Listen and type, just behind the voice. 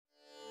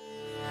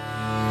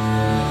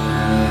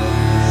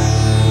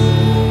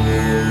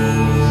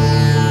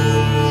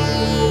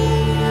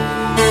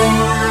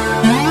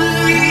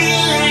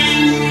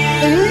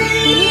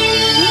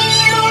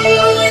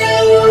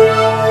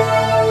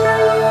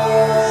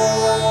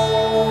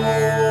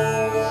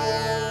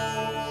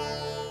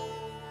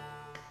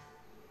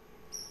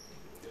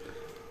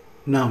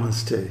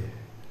Namaste.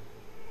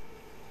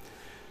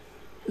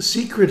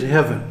 Secret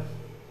Heaven,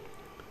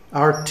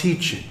 our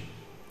teaching,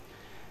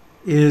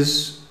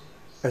 is,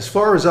 as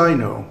far as I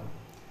know,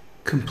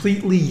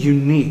 completely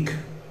unique.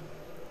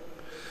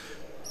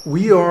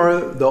 We are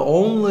the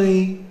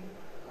only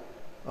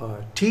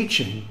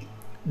teaching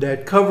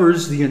that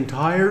covers the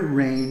entire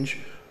range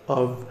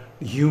of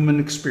human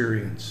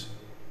experience.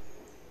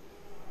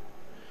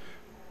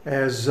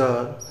 As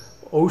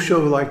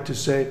Osho liked to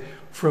say,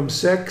 from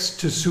sex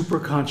to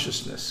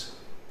superconsciousness.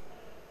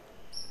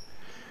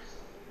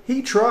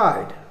 He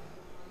tried,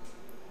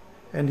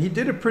 and he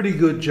did a pretty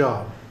good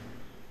job.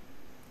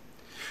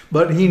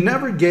 But he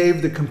never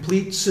gave the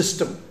complete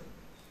system.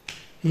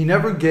 He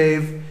never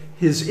gave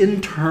his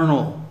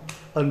internal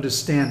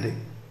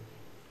understanding.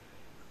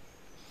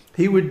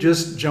 He would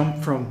just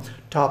jump from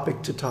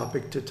topic to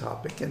topic to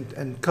topic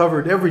and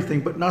covered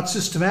everything, but not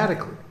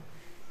systematically.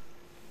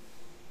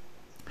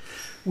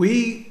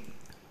 We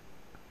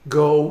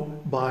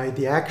go by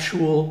the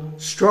actual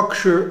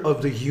structure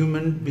of the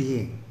human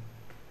being.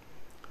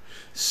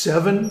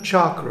 7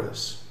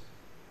 chakras.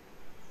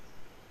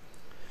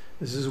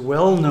 This is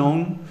well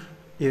known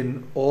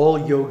in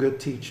all yoga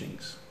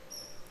teachings.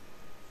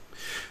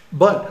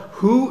 But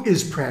who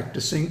is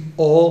practicing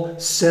all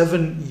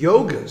 7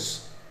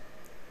 yogas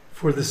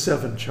for the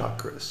 7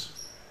 chakras?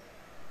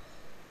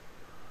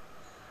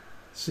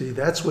 See,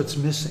 that's what's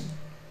missing.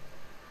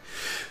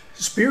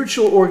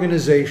 Spiritual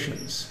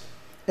organizations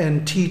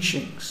and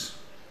teachings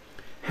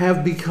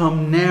have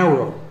become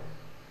narrow,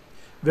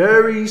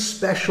 very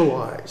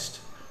specialized,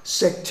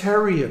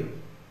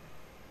 sectarian.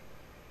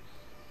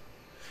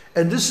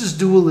 And this is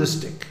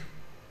dualistic.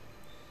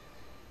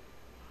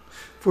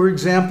 For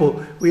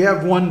example, we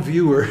have one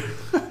viewer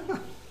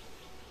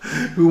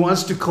who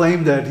wants to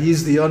claim that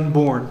he's the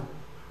unborn,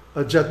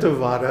 a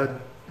Jatavada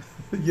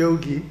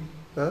yogi.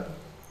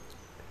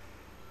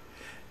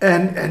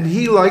 And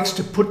he likes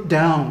to put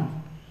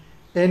down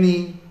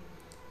any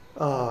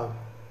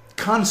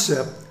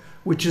concept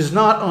which is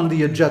not on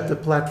the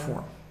Ajata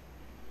platform.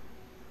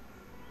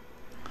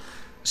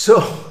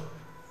 So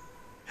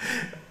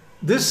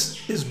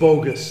this is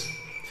bogus,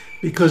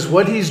 because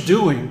what he's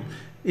doing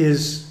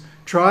is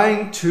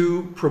trying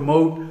to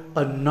promote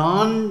a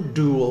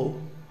non-dual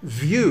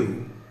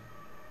view,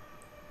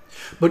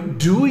 but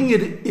doing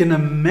it in a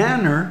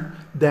manner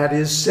that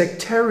is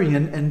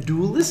sectarian and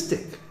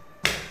dualistic.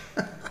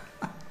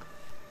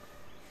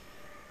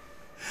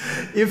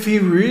 If he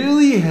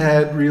really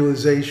had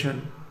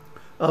realization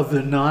of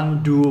the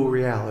non-dual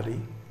reality,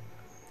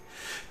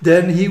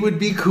 then he would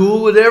be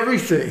cool with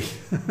everything.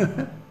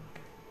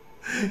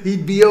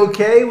 He'd be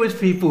okay with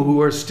people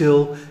who are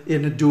still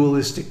in a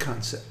dualistic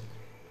concept.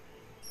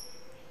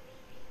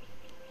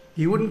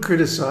 He wouldn't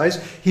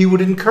criticize, he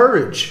would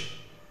encourage.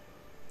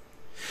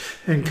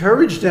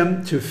 Encourage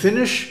them to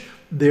finish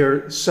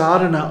their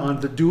sadhana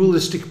on the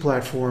dualistic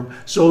platform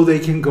so they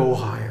can go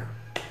higher.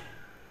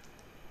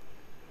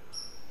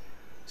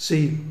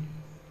 See,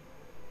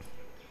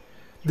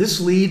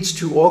 this leads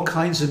to all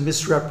kinds of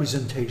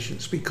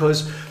misrepresentations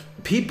because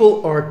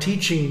people are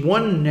teaching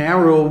one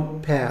narrow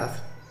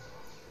path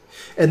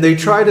and they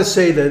try to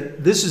say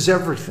that this is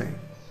everything.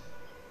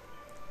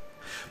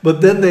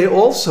 But then they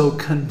also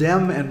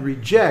condemn and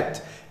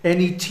reject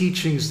any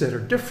teachings that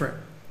are different.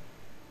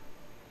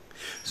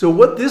 So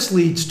what this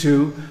leads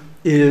to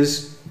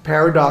is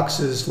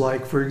paradoxes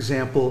like, for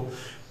example,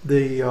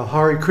 the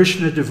Hare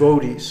Krishna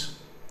devotees.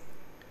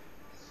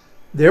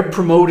 They're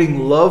promoting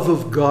love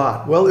of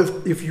God. Well,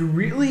 if you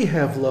really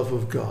have love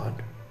of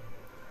God,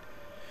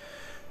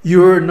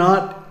 you're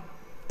not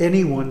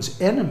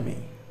anyone's enemy.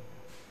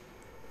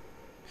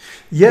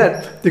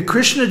 Yet, the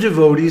Krishna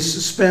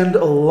devotees spend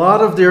a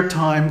lot of their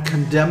time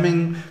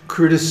condemning,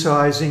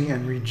 criticizing,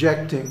 and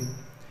rejecting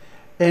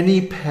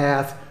any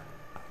path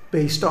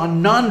based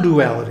on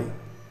non-duality.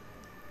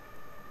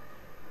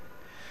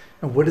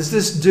 And what does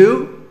this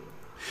do?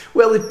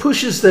 Well, it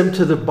pushes them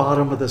to the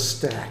bottom of the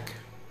stack.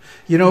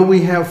 You know,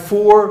 we have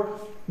 4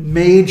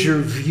 major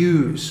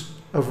views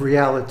of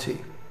reality.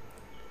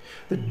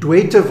 The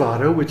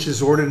Dvaitavada, which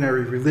is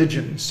ordinary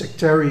religion,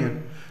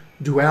 sectarian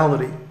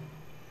duality.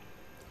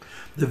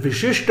 The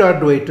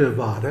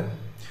Vishishtadvaitavada,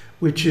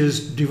 which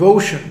is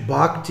devotion,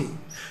 bhakti,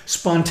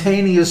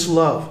 spontaneous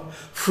love,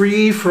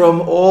 free from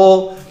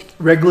all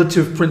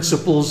regulative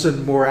principles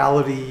and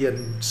morality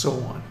and so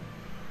on.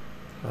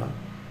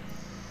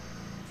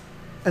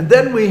 And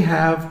then we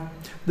have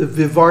the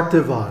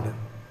Vivartavada.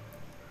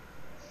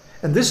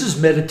 And this is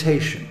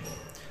meditation.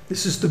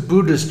 This is the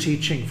Buddha's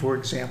teaching, for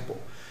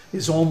example,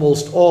 is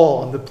almost all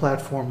on the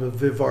platform of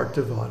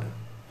Vivartavada.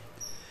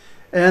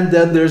 And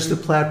then there's the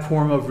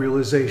platform of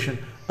realization,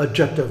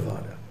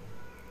 Ajatavada.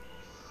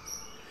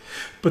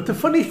 But the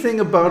funny thing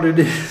about it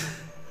is,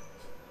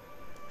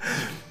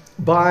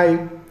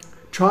 by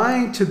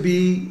trying to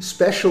be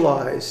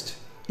specialized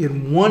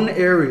in one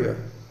area,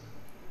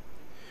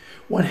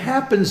 what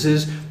happens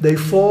is they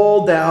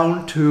fall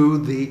down to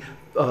the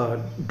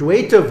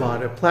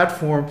Dvaitavada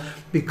platform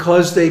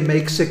because they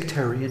make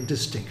sectarian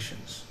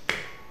distinctions.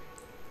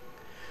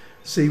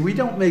 See, we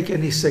don't make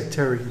any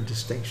sectarian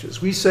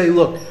distinctions. We say,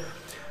 look,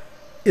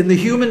 in the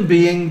human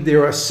being,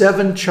 there are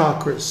 7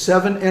 chakras,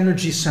 7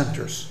 energy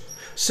centers,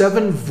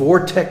 7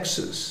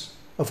 vortexes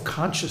of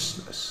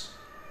consciousness.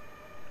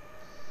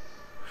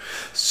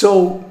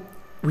 So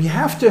we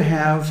have to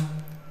have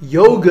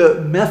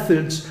yoga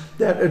methods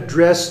that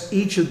address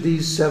each of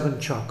these 7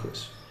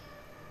 chakras.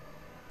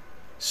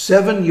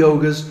 7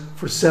 yogas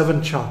for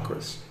 7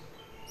 chakras.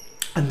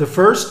 And the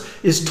first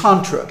is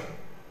Tantra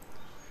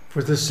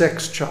for the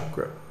sex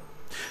chakra.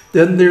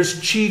 Then there's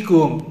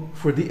Qigong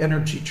for the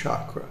energy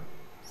chakra.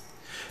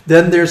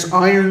 Then there's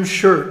Iron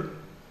Shirt.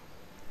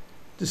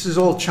 This is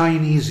all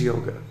Chinese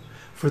yoga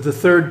for the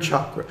 3rd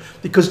chakra,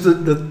 because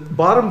the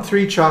bottom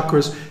 3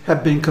 chakras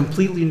have been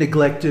completely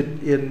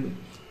neglected in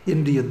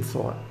Indian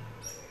thought.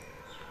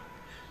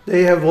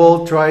 They have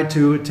all tried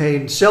to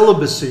attain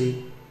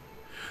celibacy,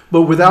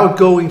 but without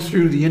going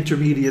through the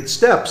intermediate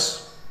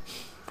steps.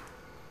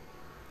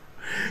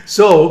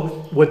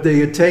 So what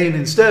they attain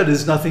instead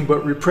is nothing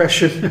but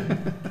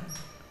repression.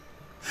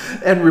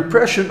 And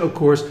repression, of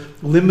course,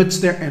 limits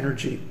their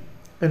energy,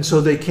 and so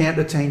they can't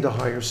attain the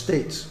higher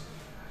states.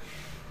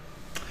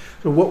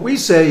 So what we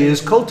say is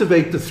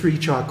cultivate the 3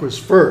 chakras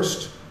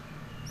first.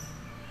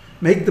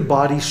 Make the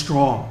body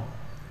strong.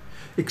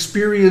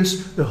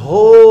 Experience the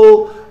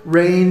whole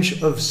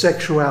range of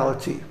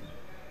sexuality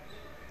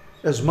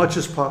as much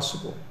as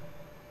possible.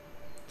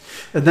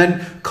 And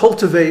then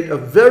cultivate a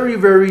very,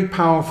 very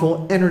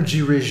powerful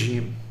energy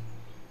regime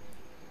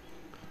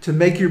to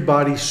make your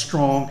body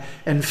strong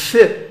and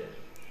fit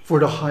for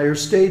the higher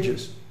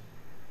stages.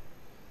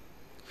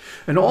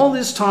 And all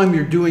this time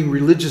you're doing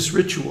religious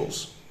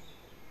rituals.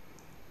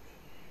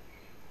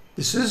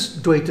 This is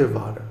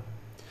Dvaitavada.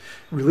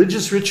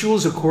 Religious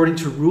rituals according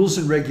to rules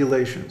and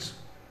regulations.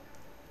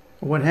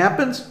 What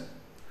happens?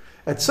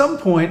 At some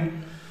point,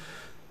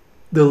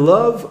 the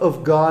love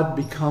of God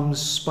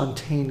becomes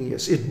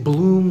spontaneous. It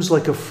blooms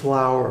like a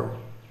flower.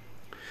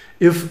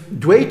 If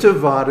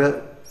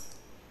Dvaitavada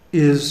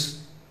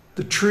is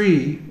the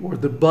tree or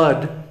the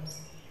bud,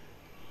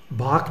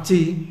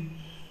 Bhakti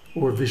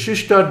or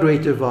Vishishta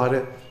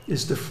Dvaitavada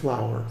is the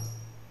flower,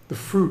 the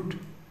fruit.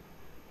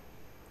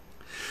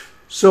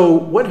 So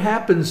what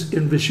happens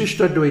in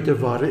Vishishta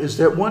Dvaitavada is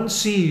that one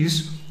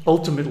sees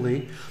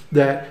ultimately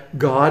that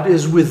God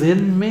is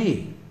within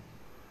me.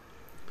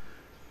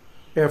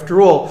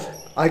 After all,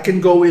 I can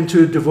go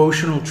into a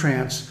devotional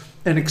trance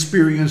and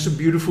experience a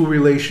beautiful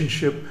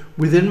relationship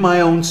within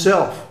my own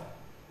self.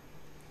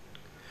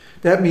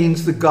 That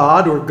means the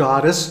god or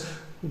goddess,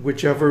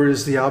 whichever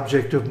is the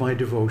object of my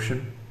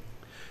devotion,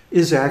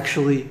 is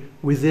actually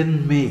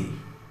within me.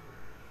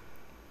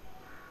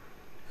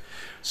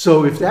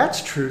 So if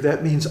that's true,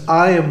 that means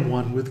I am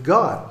one with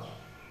God.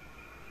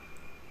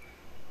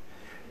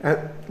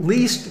 At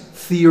least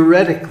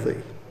theoretically.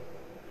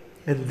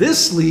 And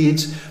this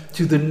leads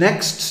to the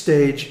next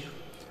stage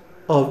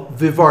of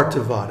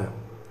Vivartavada,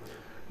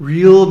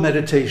 real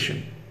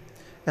meditation.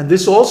 And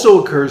this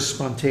also occurs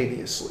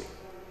spontaneously.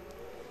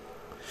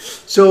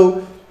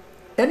 So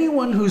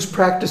anyone who's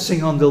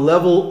practicing on the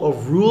level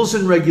of rules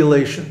and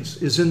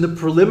regulations is in the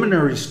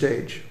preliminary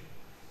stage.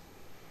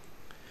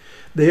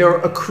 They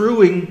are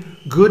accruing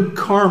good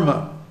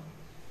karma,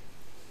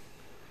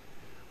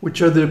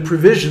 which are the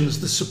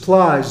provisions, the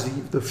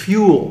supplies, the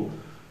fuel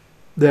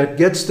that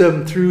gets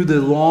them through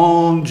the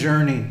long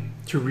journey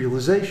to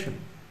realization.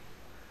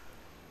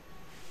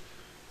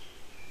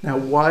 Now,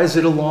 why is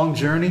it a long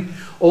journey?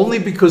 Only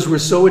because we're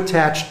so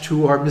attached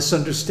to our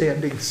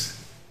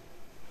misunderstandings.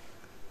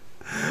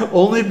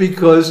 Only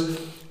because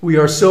we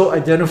are so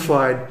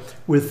identified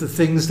with the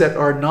things that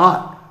are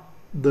not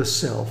the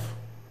self.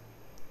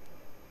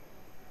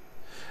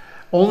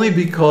 Only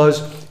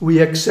because we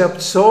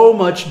accept so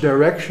much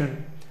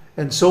direction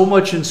and so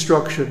much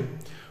instruction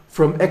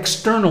from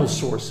external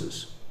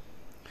sources,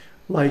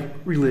 like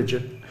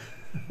religion.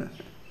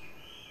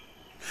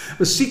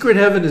 The secret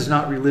heaven is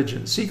not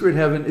religion. Secret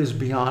heaven is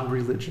beyond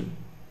religion.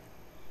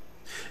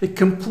 It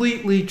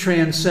completely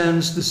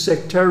transcends the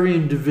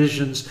sectarian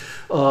divisions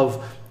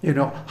of,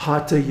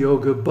 Hatha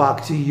yoga,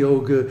 bhakti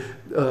yoga,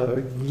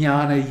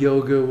 jnana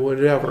yoga,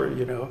 whatever,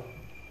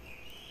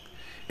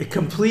 It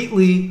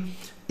completely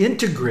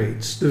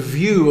integrates the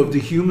view of the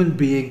human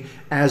being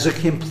as a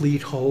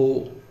complete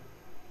whole,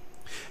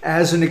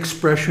 as an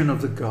expression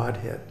of the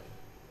Godhead.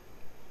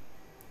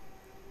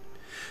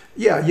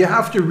 Yeah, you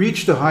have to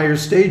reach the higher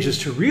stages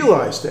to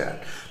realize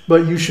that,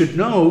 but you should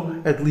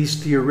know, at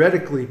least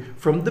theoretically,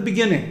 from the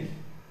beginning,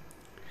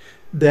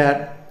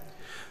 that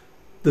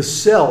the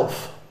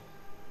self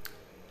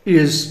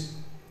is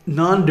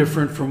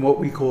non-different from what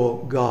we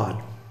call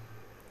God.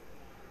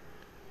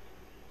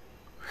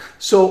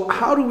 So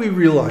how do we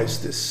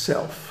realize this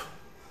self?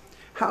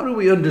 How do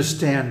we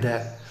understand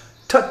that?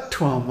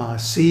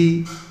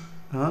 Tattvamasi,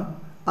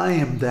 I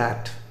am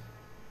that.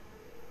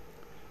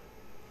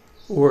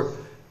 Or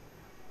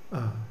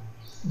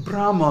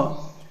Brahma,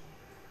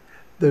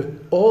 the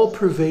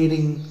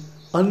all-pervading,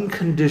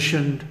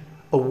 unconditioned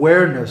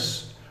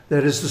awareness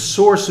that is the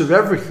source of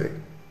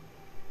everything.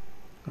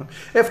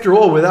 After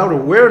all, without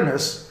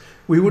awareness,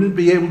 we wouldn't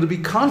be able to be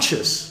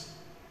conscious.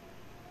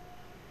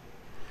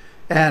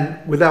 And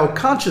without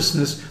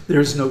consciousness,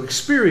 there's no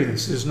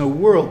experience, there's no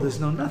world, there's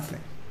no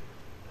nothing.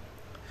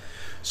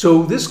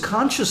 So this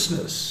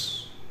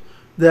consciousness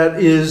that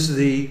is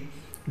the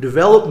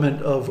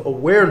development of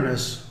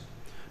awareness,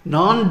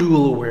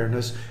 non-dual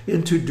awareness,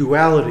 into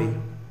duality,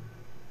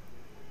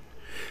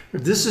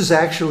 this is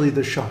actually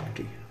the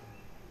Shakti.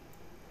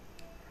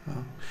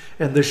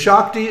 And the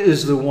Shakti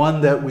is the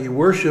one that we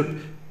worship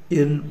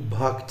in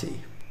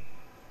bhakti.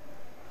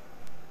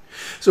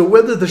 So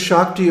whether the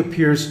Shakti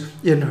appears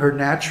in her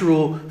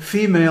natural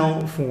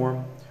female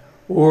form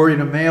or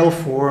in a male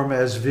form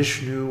as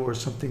Vishnu or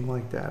something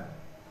like that,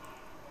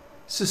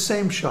 it's the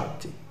same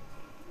Shakti.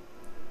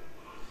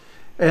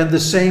 And the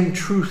same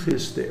truth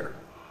is there.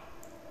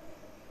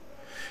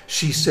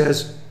 She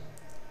says,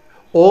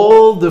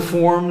 all the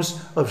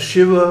forms of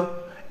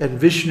Shiva and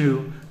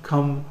Vishnu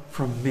come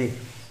from me.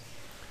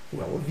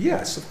 Well,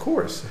 yes, of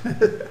course.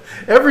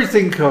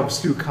 Everything comes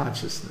through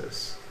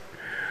consciousness.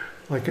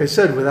 Like I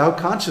said, without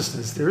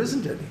consciousness, there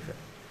isn't anything.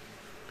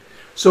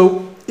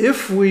 So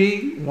if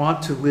we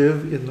want to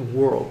live in the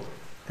world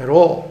at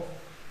all,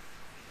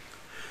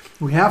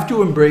 we have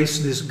to embrace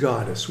this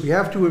goddess. We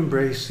have to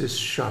embrace this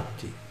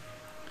Shakti.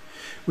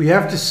 We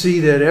have to see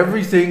that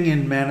everything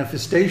in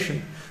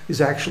manifestation is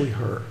actually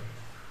her.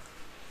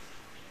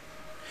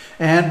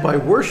 And by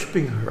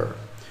worshiping her,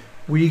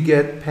 we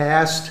get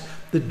past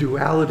the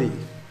duality.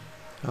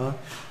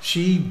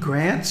 She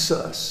grants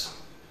us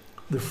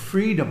the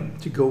freedom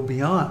to go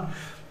beyond.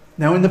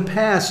 Now, in the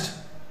past,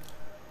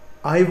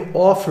 I've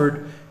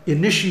offered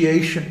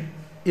initiation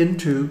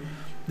into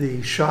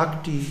the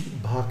Shakti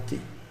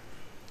Bhakti.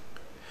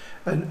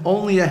 And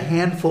only a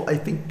handful, I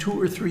think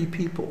 2 or 3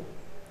 people,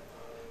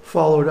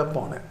 followed up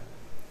on it.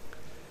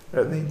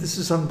 I mean, this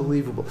is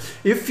unbelievable.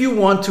 If you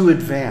want to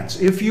advance,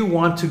 if you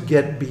want to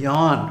get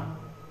beyond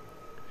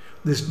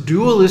this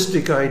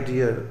dualistic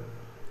idea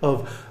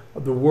of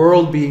the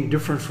world being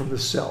different from the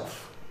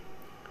self,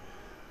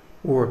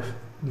 or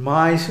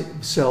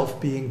myself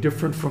being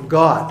different from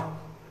God,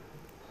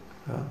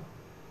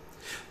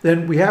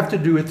 then we have to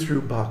do it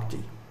through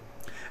bhakti.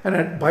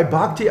 And by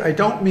bhakti, I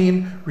don't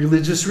mean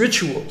religious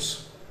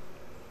rituals.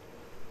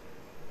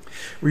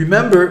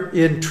 Remember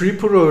in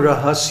Tripura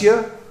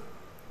Rahasya,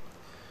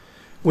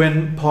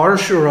 when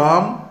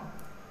Parashuram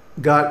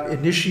got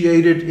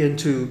initiated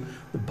into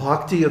the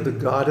bhakti of the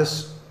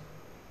goddess,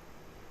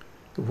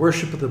 the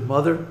worship of the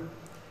mother,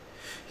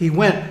 he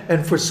went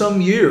and for some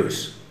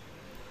years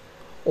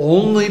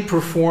only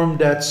performed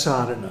that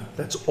sadhana.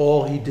 That's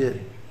all he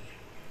did.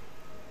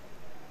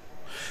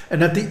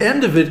 And at the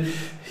end of it,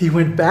 he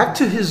went back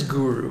to his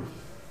guru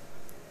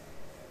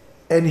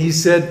and he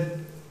said,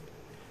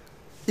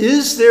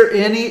 is there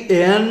any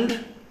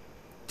end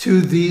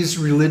to these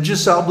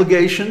religious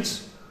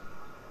obligations?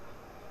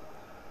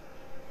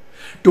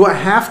 Do I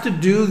have to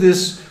do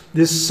this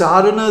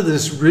sadhana,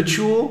 this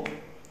ritual,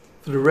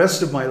 for the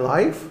rest of my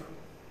life?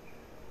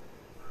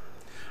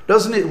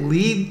 Doesn't it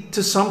lead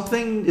to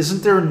something?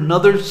 Isn't there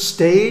another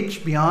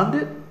stage beyond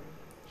it?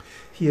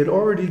 He had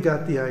already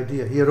got the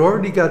idea. He had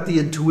already got the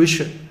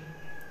intuition.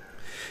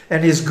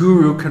 And his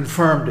guru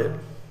confirmed it.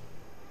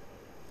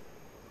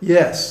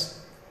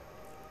 Yes,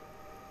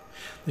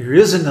 there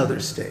is another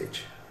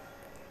stage.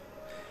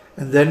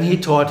 And then he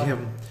taught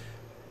him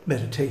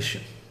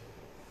meditation.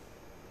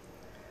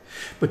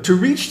 But to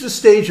reach the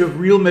stage of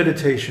real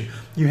meditation,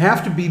 you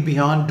have to be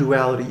beyond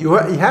duality. You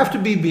have to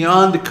be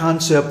beyond the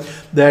concept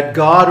that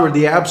God or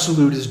the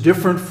Absolute is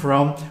different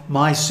from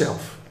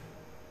myself.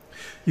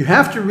 You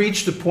have to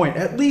reach the point,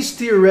 at least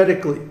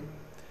theoretically,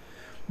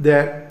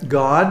 that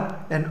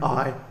God and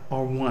I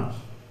are one.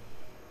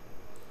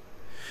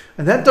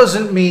 And that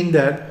doesn't mean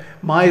that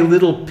my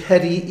little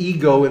petty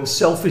ego and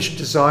selfish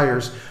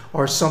desires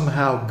are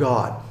somehow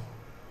God.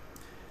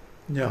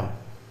 No,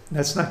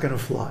 that's not going to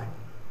fly.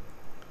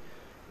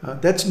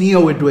 That's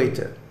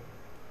Neo-Advaita.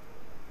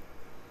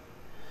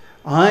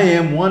 I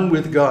am one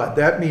with God.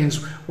 That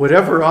means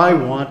whatever I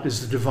want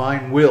is the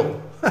divine will.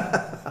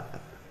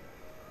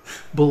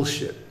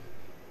 Bullshit.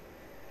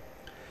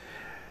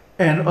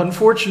 And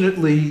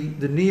unfortunately,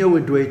 the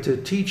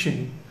Neo-Advaita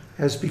teaching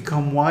has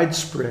become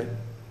widespread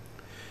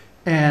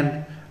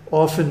and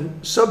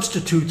often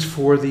substitutes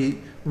for the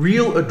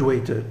real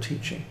Advaita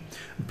teaching.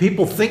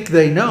 People think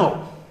they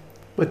know,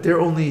 but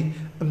they're only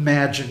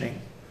imagining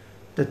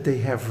that they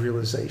have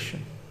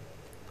realization.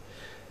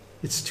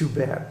 It's too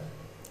bad.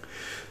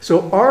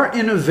 So our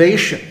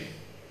innovation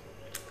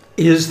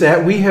is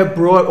that we have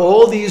brought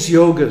all these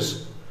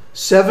yogas,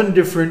 7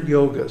 different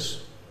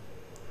yogas,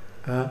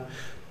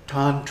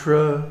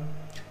 Tantra,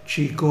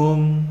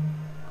 Qigong,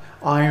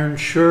 Iron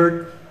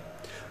Shirt,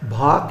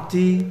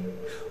 Bhakti,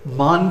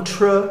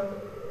 Mantra,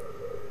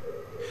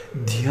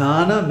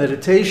 Dhyana,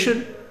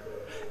 meditation,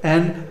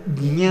 and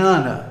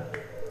Jnana,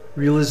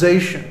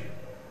 realization.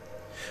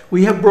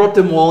 We have brought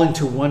them all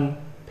into one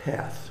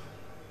path.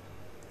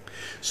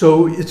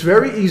 So it's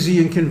very easy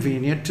and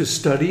convenient to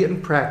study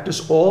and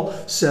practice all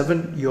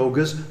 7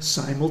 yogas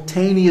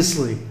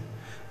simultaneously.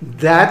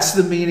 That's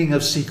the meaning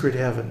of secret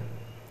heaven.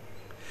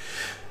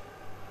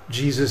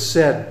 Jesus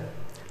said,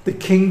 the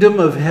kingdom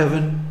of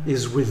heaven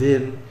is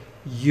within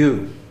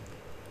you.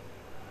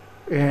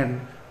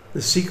 And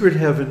the secret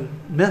heaven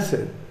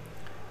method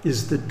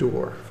is the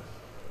door.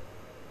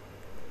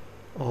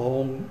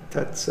 Om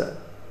Tat Sat.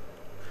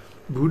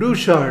 Buddha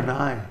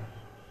Sharanai.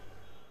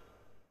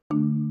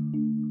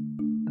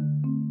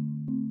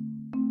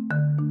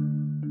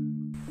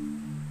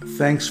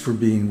 Thanks for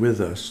being with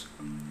us.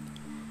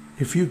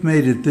 If you've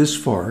made it this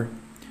far,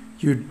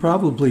 you'd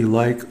probably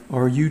like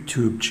our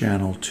YouTube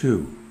channel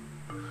too.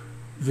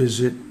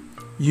 Visit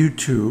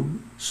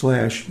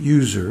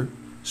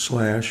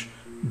youtube/user/Dharmasara.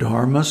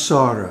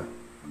 Dharmasara.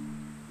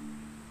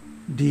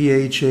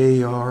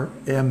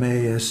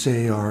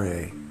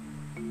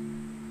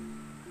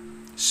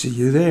 See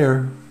you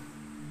there.